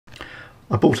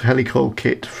I bought a Helicoil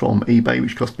kit from eBay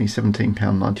which cost me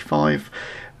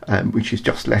 £17.95, which is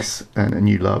just less than a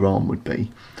new lower arm would be.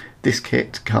 This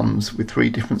kit comes with 3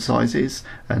 different sizes,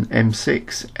 an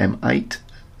M6, M8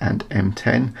 and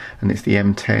M10, and it's the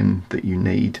M10 that you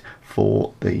need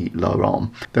for the lower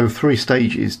arm. There are 3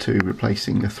 stages to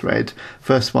replacing the thread.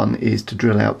 First one is to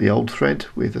drill out the old thread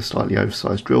with a slightly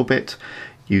oversized drill bit.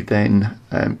 You then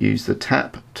use the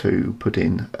tap to put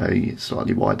in a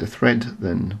slightly wider thread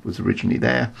than was originally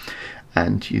there,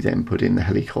 and you then put in the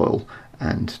Helicoil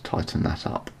and tighten that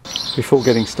up. Before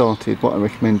getting started, what I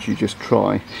recommend you just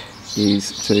try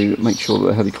is to make sure that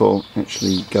the Helicoil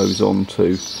actually goes on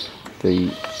to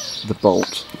the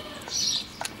bolt,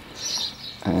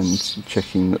 and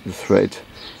checking that the thread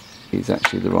is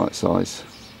actually the right size.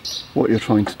 What you're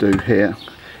trying to do here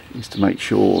is to make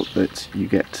sure that you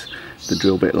get the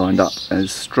drill bit lined up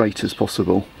as straight as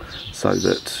possible so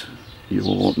that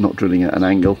you're not drilling at an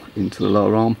angle into the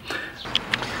lower arm.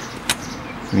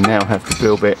 We now have the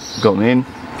drill bit gone in,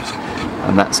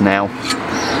 and that's now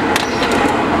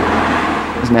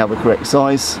the correct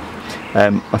size.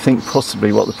 I think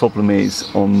possibly what the problem is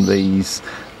on these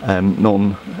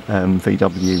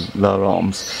non-VW lower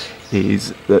arms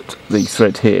is that the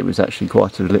thread here is actually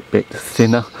quite a little bit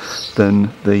thinner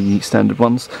than the standard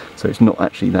ones, so it's not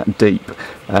actually that deep,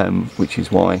 which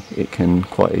is why it can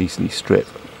quite easily strip.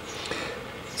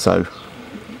 So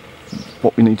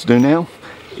what we need to do now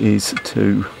is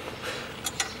to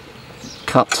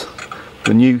cut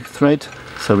the new thread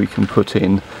so we can put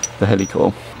in the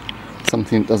Helicoil.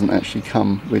 Something that doesn't actually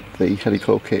come with the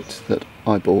Helicoil kit that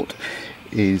I bought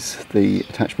is the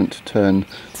attachment to turn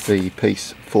the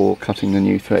piece for cutting the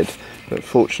new thread, but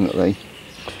fortunately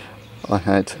I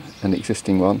had an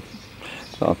existing one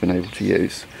that I've been able to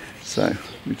use. So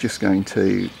we're just going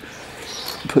to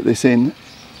put this in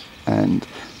and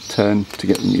turn to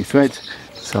get the new thread.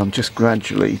 So I'm just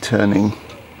gradually turning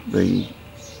the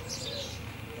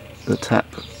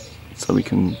tap so we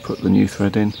can put the new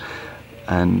thread in,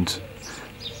 and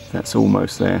that's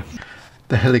almost there.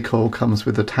 The Helicoil comes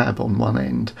with a tab on one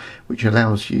end which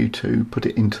allows you to put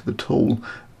it into the tool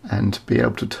and be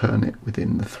able to turn it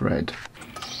within the thread.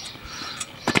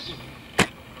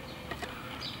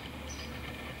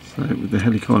 So with the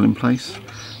Helicoil in place,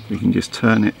 we can just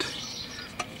turn it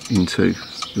into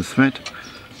the thread,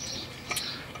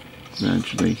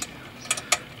 gradually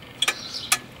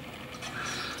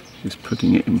just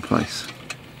putting it in place.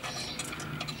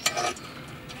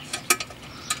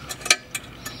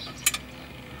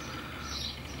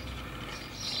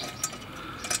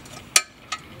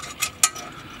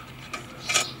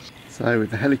 So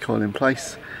with the Helicoil in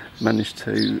place, managed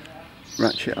to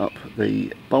ratchet up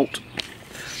the bolt,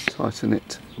 tighten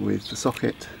it with the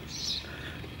socket,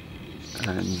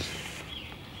 and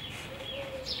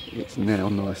it's now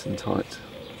nice and tight.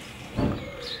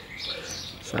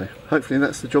 So hopefully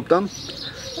that's the job done,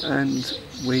 and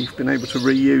we've been able to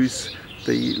reuse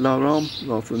the lower arm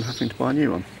rather than having to buy a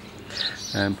new one.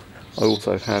 I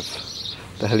also have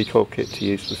the Helicoil kit to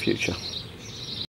use for the future.